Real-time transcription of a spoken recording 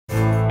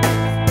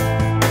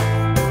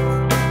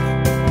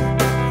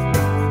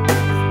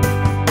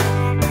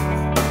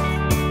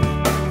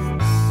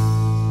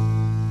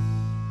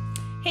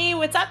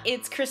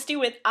it's Christy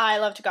with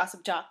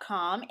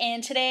ilovetogossip.com,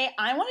 and today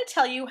I want to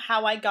tell you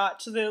how I got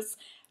to this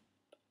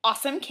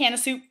awesome can of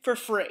soup for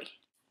free.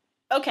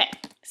 Okay,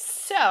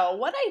 so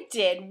what I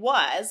did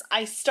was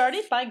I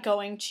started by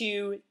going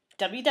to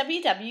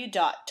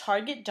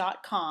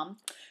www.target.com,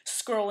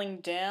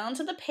 scrolling down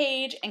to the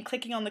page and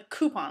clicking on the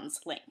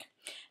coupons link.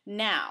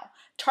 Now,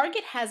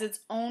 Target has its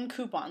own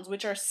coupons,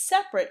 which are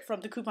separate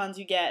from the coupons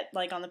you get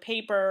like on the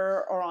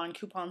paper or on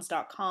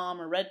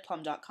coupons.com or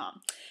redplum.com.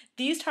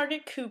 These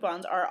Target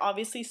coupons are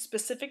obviously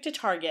specific to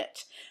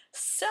Target,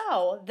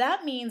 so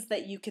that means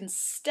that you can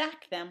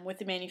stack them with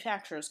the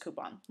manufacturer's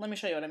coupon. Let me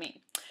show you what I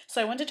mean.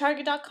 So I went to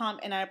Target.com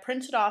and I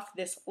printed off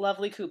this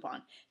lovely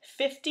coupon,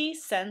 50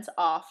 cents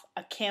off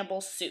a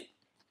Campbell's soup.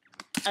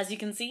 As you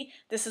can see,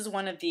 this is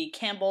one of the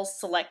Campbell's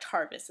Select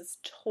Harvest. It's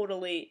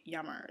totally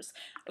yummers.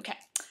 Okay,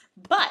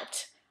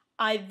 but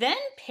I then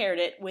paired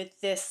it with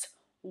this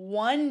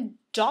 $1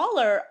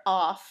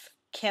 off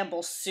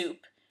Campbell's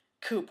soup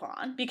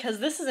coupon because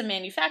this is a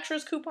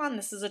manufacturer's coupon,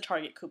 this is a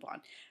Target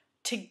coupon.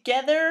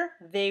 Together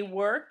they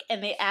work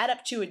and they add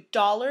up to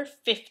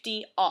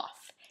 $1.50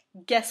 off.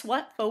 Guess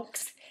what,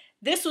 folks?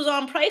 This was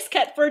on Price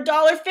Cut for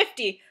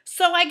 $1.50,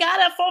 so I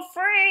got it for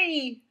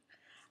free.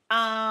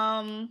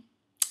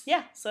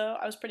 Yeah, so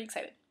I was pretty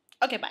excited.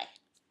 Okay, bye.